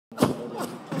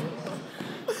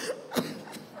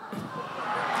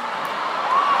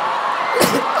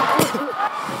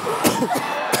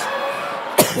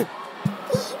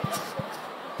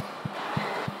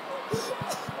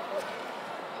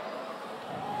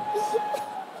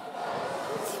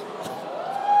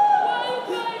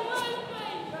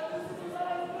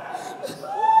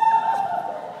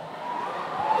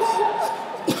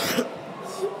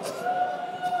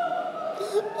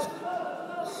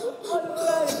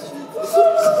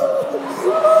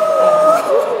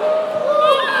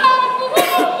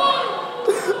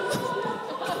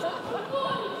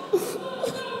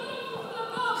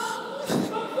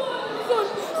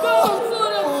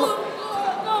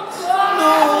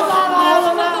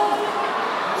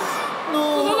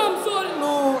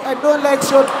I don't like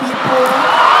short people.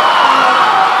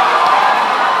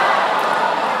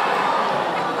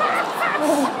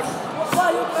 Why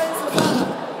are you crying, Susanna?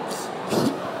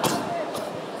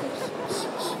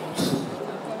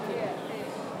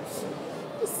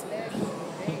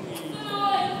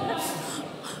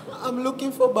 I'm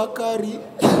looking for Bakari.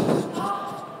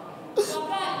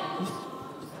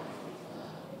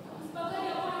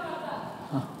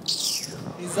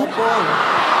 He's a boy.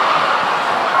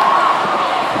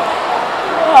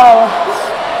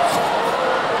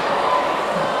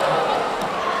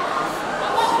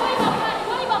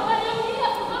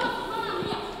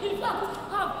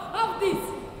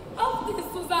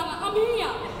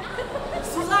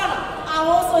 I'm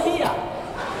also here.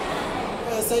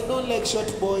 Yes, I don't like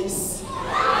short boys. You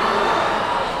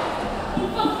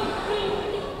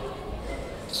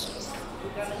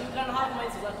can have my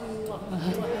Susanna.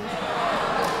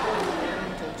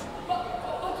 But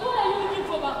why are you looking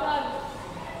for Bakari?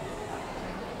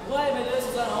 Why, my dear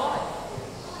Susanna? Why?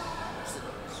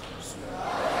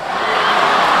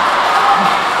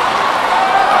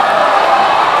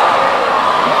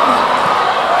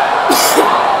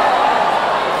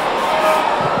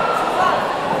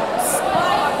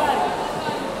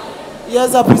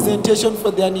 Here's a presentation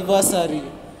for the anniversary.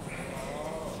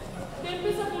 The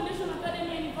M-PESA Foundation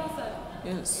Academy anniversary.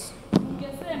 Yes.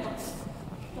 Ungesema.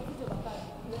 Tafute Bakari.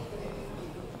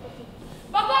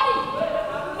 Bakari!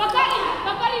 Bakari!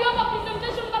 Bakari, you have a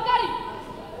presentation, Bakari!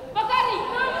 Bakari!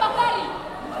 Bakari!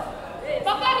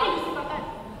 Bakari!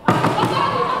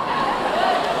 Bakari!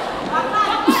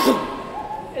 Bakari!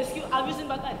 Excuse, have you seen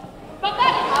Bakari?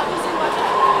 Bakari! Have you seen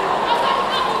Bakari? Bakari,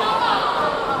 come now.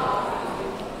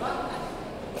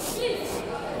 Please.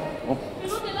 You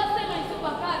know the last time I saw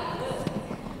Bakari?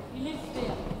 He lives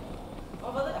there.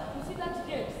 Over there. You see that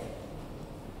gate?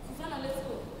 Susanna, let's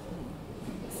go.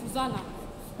 Susanna,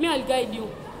 me, I'll guide you.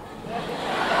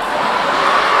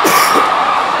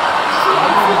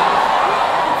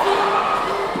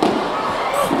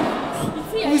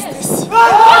 Who is this?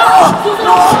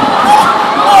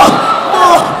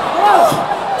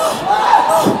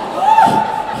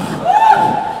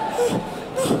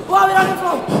 Where are we running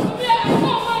from?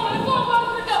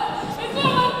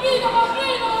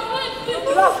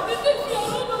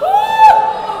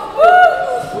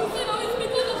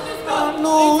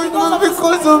 No, it's not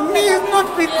because of me. It's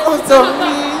not because of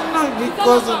me. It's not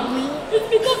because of me. It's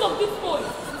because of this boy.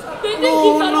 They think No,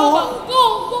 he's an no. over.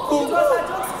 Go.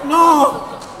 No.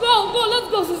 Go, let's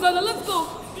go, Susanna, let's go.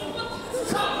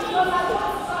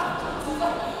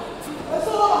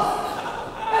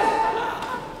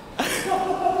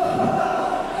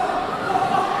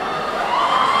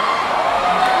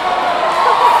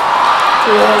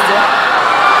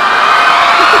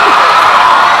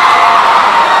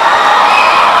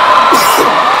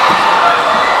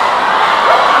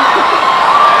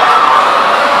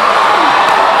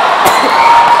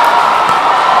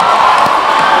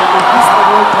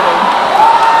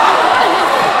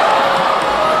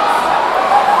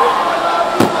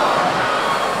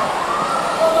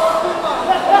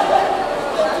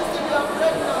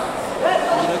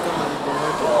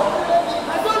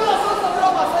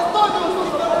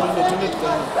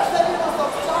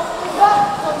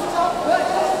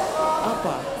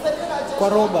 Kwa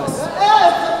Robas.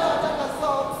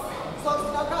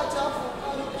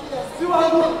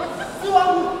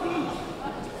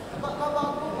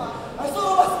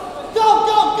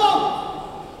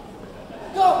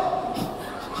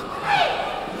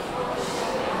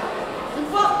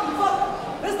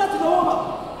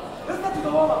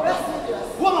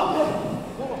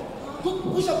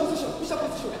 Push up position.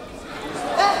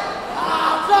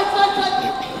 Try.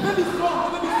 Maybe strong.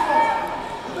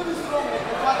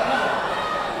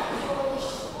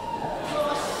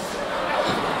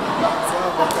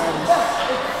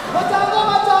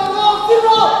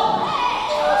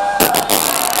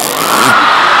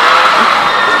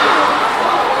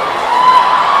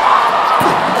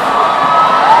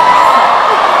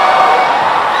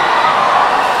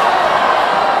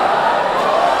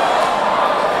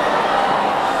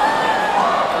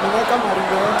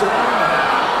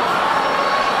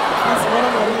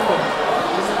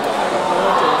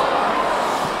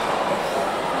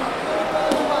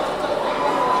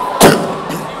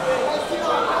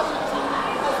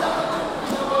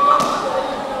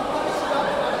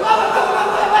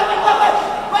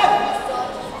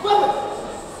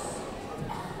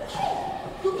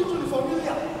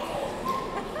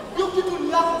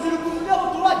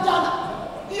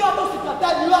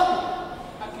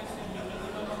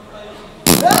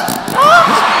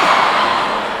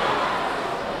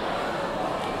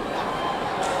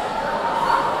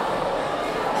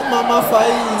 Mama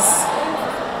Faiz.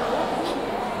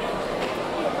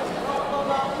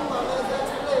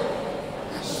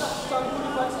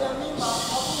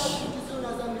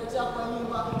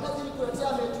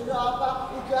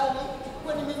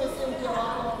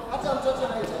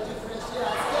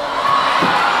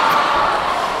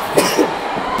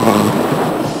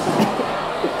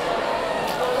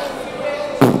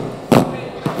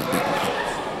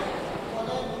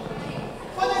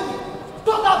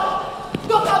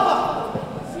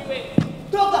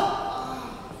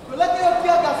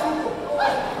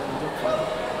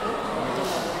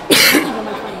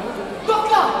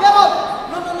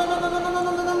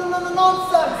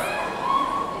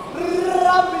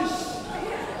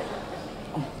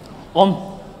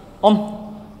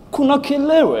 Kuna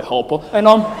kelele hapo, and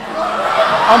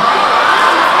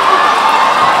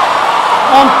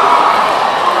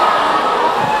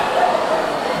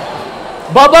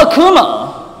Baba Kuma,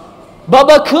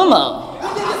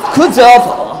 kuja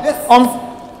hapa.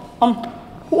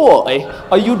 Why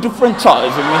are you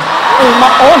differentiating me in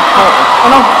my own home?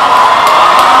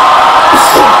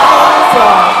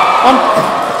 And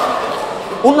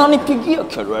unanipigia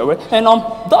kelele, and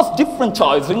that's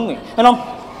differentiating me, and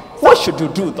why should you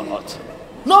do that?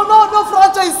 No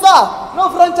franchise, sir. No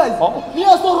franchise. Oh. Me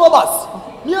are so robbers.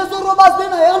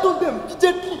 Then I handle them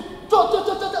immediately.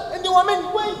 And they were men,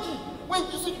 when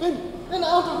you see men, then I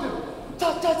handle them.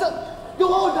 They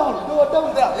were all down. They were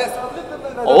down there. Yes.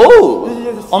 Oh.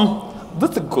 Yes.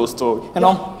 That's a good story. And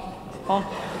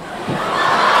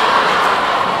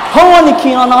how many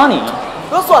kianani?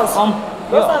 Those ones.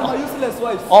 Those yeah. are my useless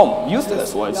wives.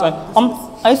 Useless wives.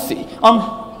 Yeah. I see.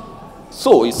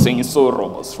 So you're saying so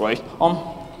robbers, right?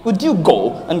 Would you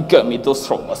go and get me those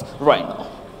robbers right now?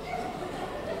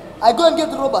 I go and get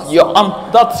the robbers. Yeah,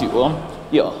 that's you.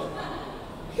 Yeah.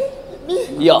 Me?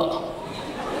 Yeah.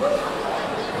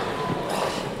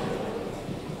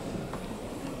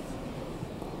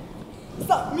 Is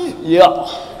that me? Yeah.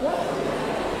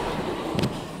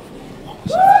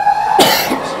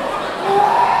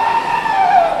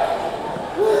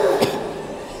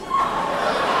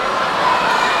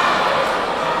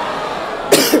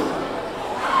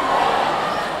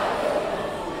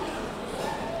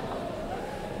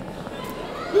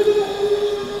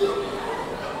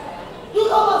 You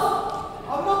robbers!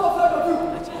 I'm not afraid of you.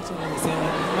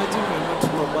 Imagine we're not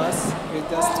robbers, we're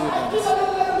just students.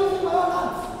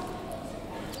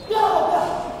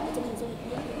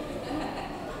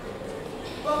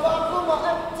 Baba Kuma,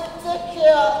 take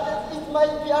care. It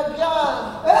might be a gun.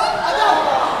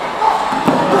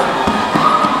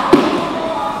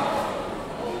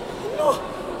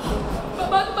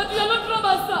 But we are not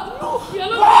robbers, sir. No. We are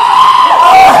not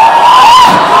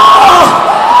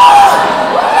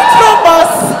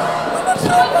Robbers!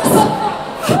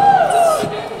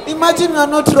 Imagine we're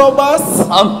not robbers. Wait.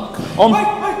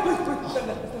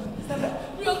 Stand there.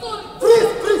 We are sorry. Please.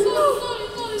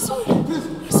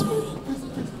 Sorry.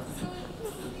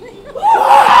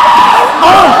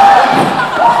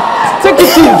 Take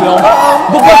it easy,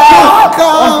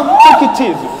 Come. take it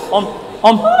easy.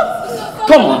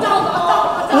 Come on.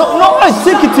 No,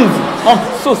 take it easy.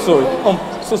 So sorry.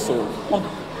 So sorry.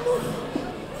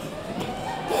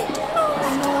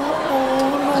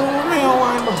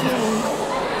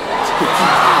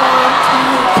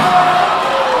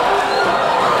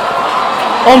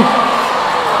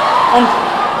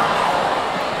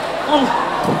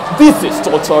 This is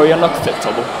totally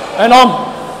unacceptable, and I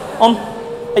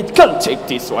can't take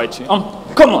this right here.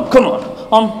 Come on.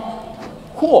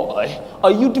 Why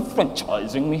are you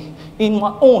differentiating me in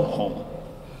my own home?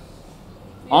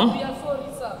 We are sorry,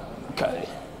 sir. Okay.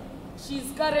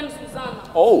 She's Karen Susanna.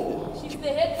 Oh. She's the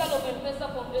head girl of M-PESA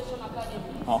Foundation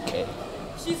Academy. Okay.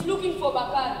 She's looking for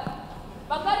Bakari.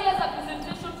 Bakari has a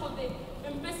presentation for the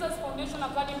M-PESA Foundation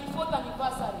Academy 4th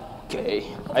anniversary. Okay.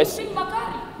 Have I you see. seen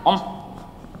Bakari?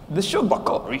 The show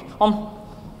Bakari.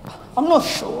 I'm not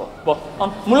sure, but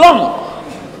Mulango.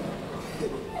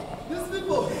 These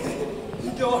people,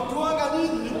 they were tuanga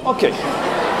nini. Okay.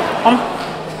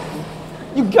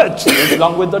 You get the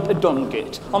language that I don't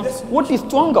get. What is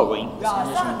twangering?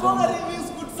 Yeah, tuanga means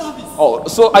good service. Oh,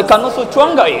 so I can also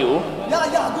twanga you?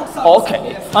 Yeah, good service.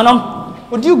 Okay. Yes. And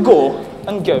would you go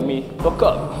and get me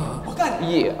Bakari? Bakari.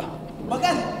 Yeah.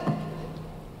 Bakari.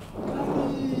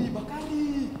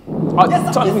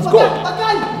 Time is gone.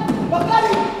 Bakari.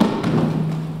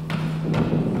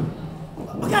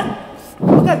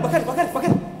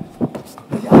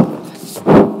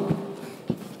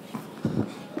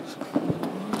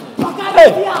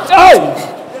 Hey!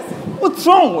 What's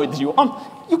wrong with you?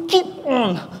 You keep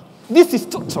on. This is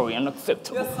totally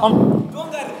unacceptable. Yes, sir.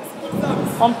 Tuanga is good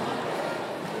service.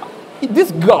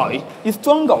 this guy is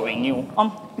stronger than you.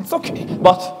 It's okay,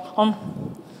 but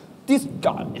these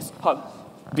guys have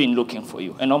been looking for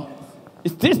you, and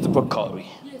is this the Bakari?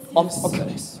 Yes.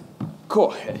 Okay. Go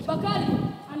ahead. Bakari,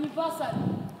 anniversary.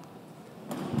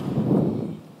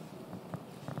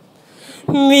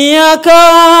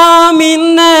 Miaka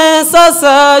minne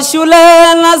sasa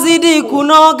shule nazidi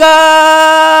kunoga,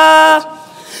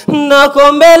 na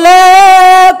kombele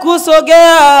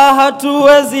kusogea,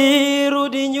 hatuwezi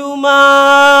rudi nyuma.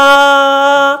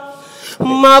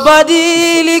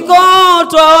 Mabadiliko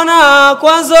twaona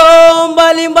kwanzo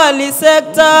mbalimbali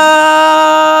sekta,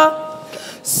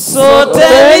 sote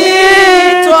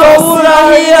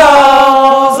twafurahia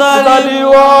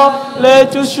kuzaliwa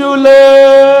letu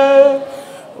shule.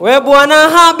 We Bwana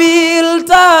Habil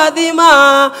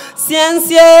taadhima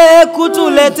siensie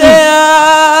kutuletea,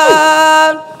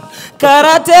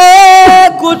 karate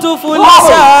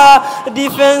kutufundisha,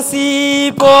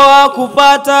 defense poa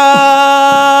kupata,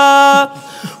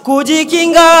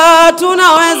 kujikinga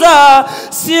tunaweza,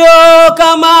 sio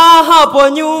kama hapo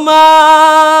nyuma.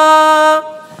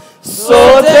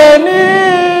 Sote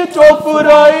ni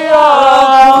twafurahia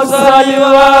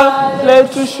kuzaliwa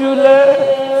letu shule.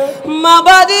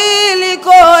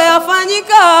 Mabadiliko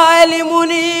yafanyika, elimu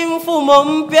ni mfumo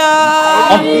mpya.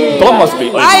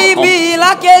 IB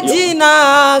lake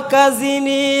jina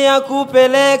kazini ya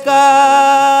kupeleka,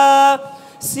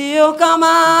 sio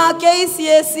kama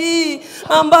KCSE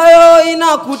ambayo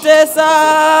inakutesa.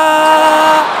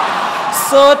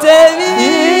 Sote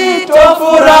ni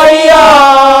twafurahia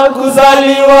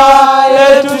kuzaliwa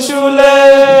letu shule.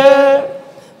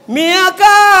 Miaka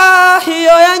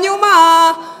hiyo ya nyuma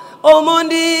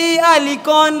Omondi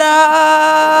alikonda,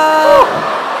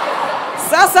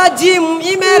 sasa gym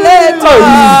imeletwa,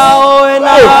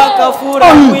 Owena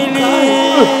kafura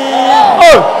mwili,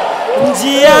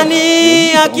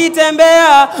 njiani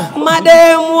akitembea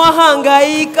mademu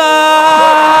wahangaika.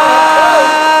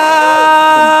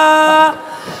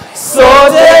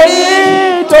 Sote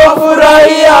ni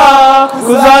twafurahia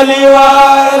kuzaliwa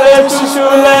letu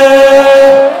shule.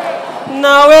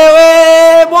 Na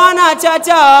wewe Bwana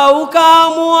Chacha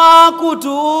ukaamua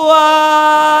kutua,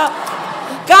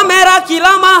 kamera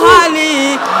kila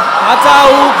mahali, hata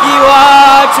ukiwa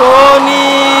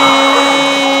choni.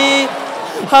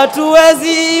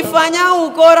 Hatuwezi fanya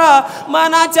ukora,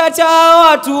 maana Chacha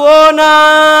watuona.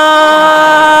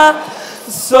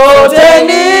 Sote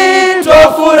ni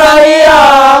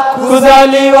twafurahia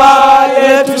kuzaliwa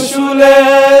letu shule.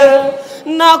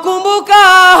 Nakumbuka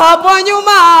hapo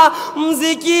nyuma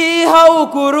mziki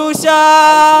haukurusha,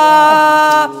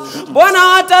 Bwana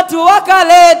watatu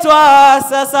wakaletwa,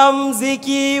 sasa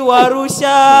mziki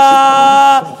warusha.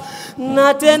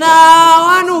 Na tena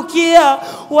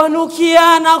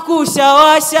wanukia na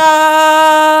kushawasha.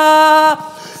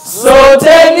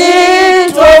 Sote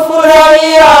ni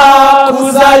twafurahia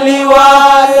kuzaliwa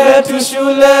letu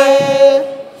shule.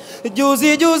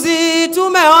 Juzi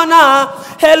tumeona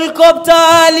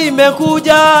helikopta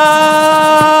limekuja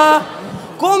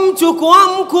kumchukua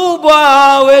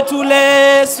mkubwa wetu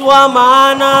leswa,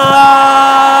 maana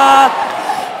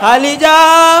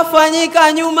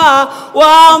halijafanyika nyuma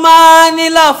wa amani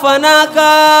la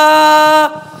fanaka.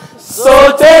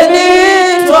 Sote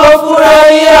ni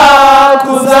twafurahia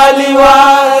kuzaliwa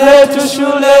letu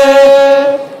shule.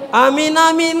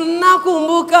 Amin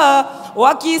nakumbuka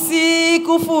wakisi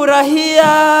kufurahia,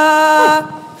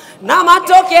 na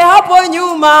matoke hapo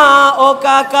nyuma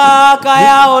okaka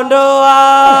kayaondoa.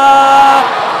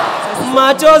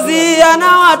 Machozi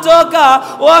yanawatoka,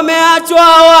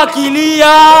 wameachwa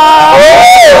wakilia.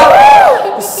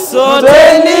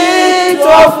 Sote ni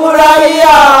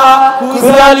twafurahia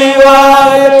kuzaliwa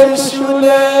letu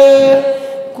shule.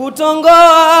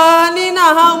 Kutongoa nina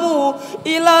hamu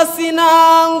ila sina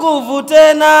nguvu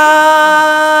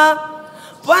tena,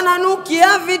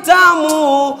 pananukia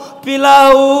vitamu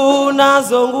pilau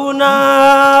nazo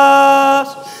nguna.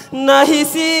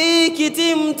 Nahisi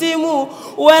kitimtimu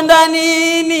wenda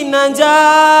nini na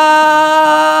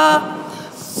njaa.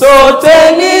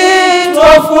 Sote ni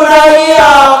twafurahia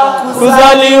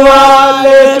kuzaliwa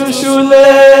letu shule.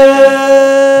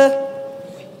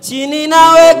 Chini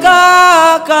naweka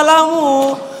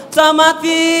kalamu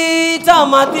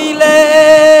tamatile,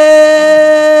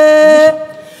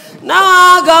 na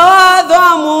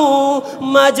wagawadhamu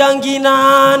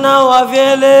majangina na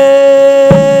wavyele.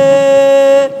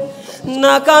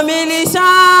 Nakamilisha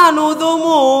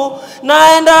nudhumu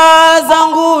naenda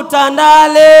zangu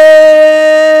Tandale.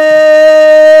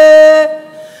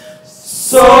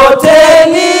 Sote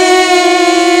ni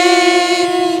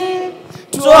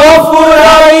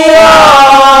twafurahia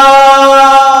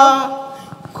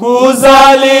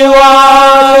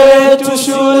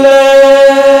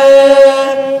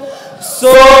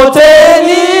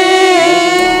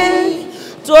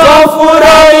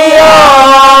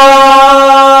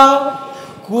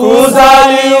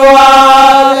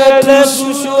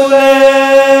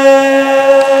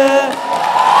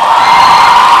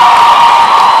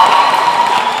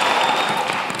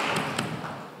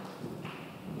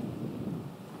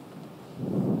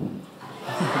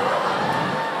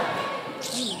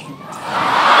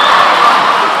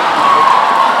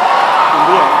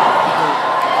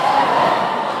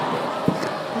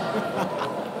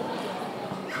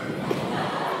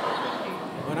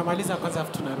Tutamaliza kwanza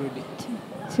afu tunarudi.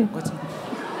 Ngoja.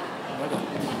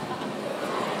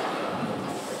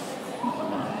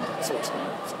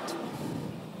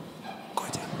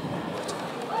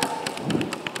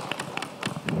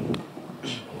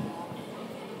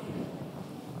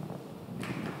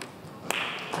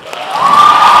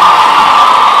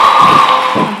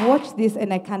 I've watched this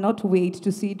and I cannot wait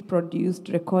to see it produced,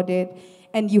 recorded,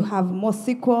 and you have more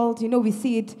sequels. You know, we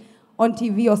see it on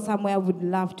TV or somewhere. I would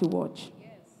love to watch.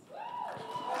 Yes.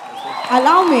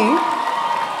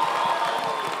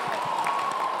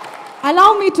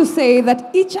 Allow me to say that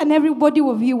each and everybody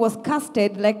of you was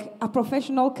casted like a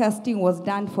professional casting was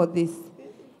done for this.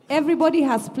 Everybody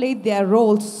has played their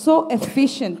role so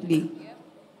efficiently.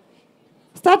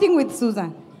 Starting with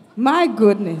Susan. My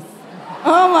goodness.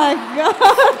 Oh my God.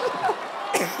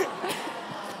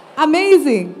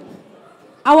 Amazing.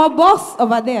 Our boss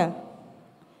over there.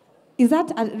 Is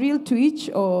that a real twitch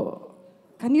or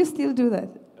can you still do that?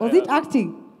 Was it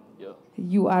acting? Yeah.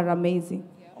 You are amazing.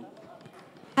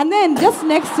 And then just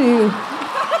next to you.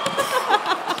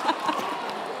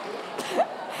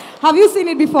 Have you seen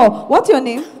it before? What's your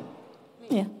name?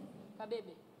 Yeah.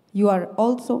 You are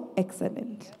also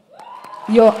excellent.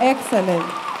 You're excellent.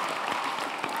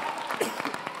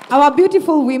 Our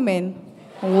beautiful women.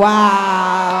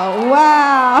 Wow.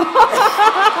 Wow.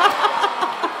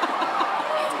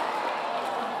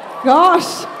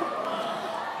 Gosh.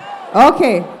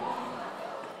 Okay.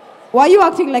 Why are you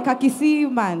acting like a Kisii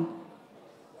man?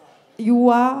 You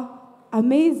are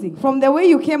amazing. From the way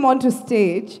you came onto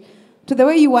stage to the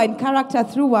way you were in character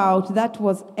throughout, that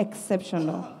was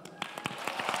exceptional.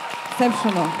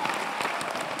 Exceptional.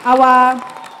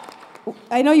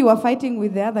 I know you were fighting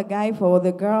with the other guy for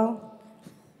the girl.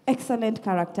 Excellent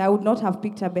character. I would not have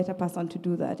picked a better person to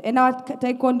do that. And our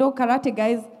taekwondo, karate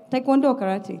guys, taekwondo or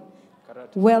karate?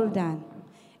 Karate. Well done.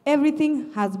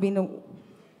 Everything has been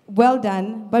well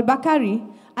done. But Bakari,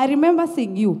 I remember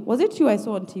seeing you. Was it you I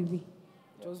saw on TV?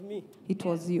 It was me. It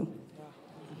was you.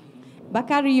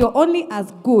 Bakari, you're only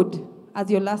as good as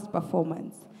your last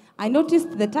performance. I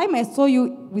noticed the time I saw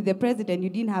you with the president, you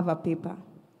didn't have a paper.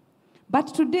 But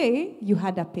today, you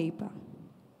had a paper.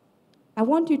 I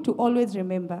want you to always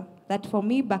remember that for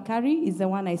me, Bakari is the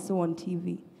one I saw on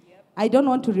TV. Yep. I don't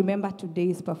want to remember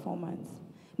today's performance.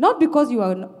 Not because you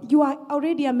are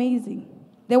already amazing.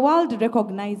 The world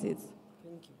recognizes.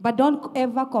 But don't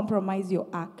ever compromise your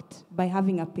act by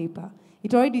having a paper.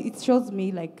 It shows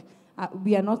me like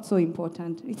we are not so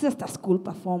important. It's just a school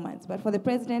performance. But for the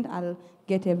president, I'll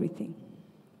get everything.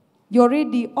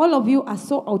 All of you are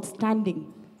so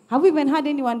outstanding. Have we even had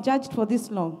anyone judged for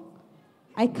this long?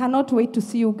 I cannot wait to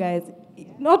see you guys.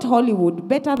 Not Hollywood,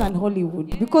 better than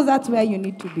Hollywood, because that's where you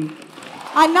need to be.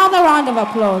 Another round of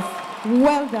applause.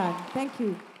 Well done. Thank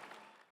you.